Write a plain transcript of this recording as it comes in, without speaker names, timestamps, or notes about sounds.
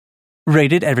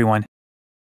Rated everyone.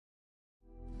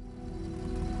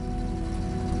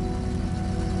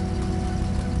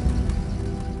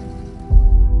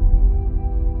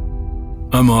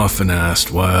 I'm often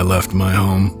asked why I left my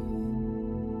home.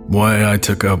 Why I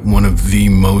took up one of the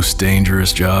most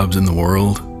dangerous jobs in the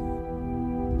world.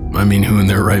 I mean, who in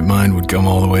their right mind would come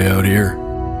all the way out here?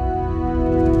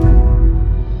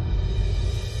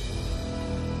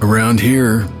 Around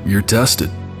here, you're tested,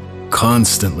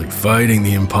 constantly fighting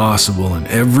the impossible, and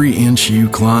every inch you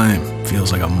climb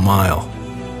feels like a mile.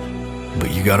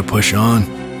 But you gotta push on,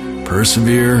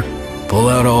 persevere, pull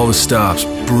out all the stops,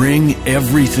 bring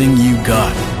everything you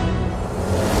got.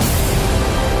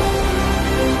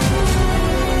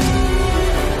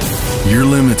 Your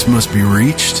limits must be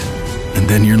reached, and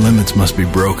then your limits must be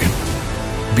broken.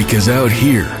 Because out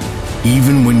here,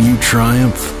 even when you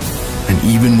triumph, and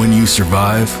even when you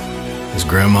survive, as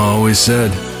Grandma always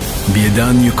said,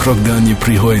 "Biedanyu krokdanyu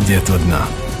prihoidjet odna."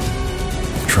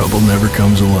 Trouble never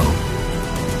comes alone.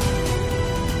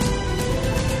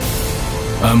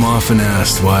 I'm often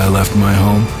asked why I left my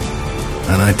home,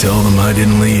 and I tell them I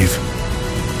didn't leave.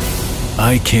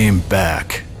 I came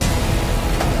back.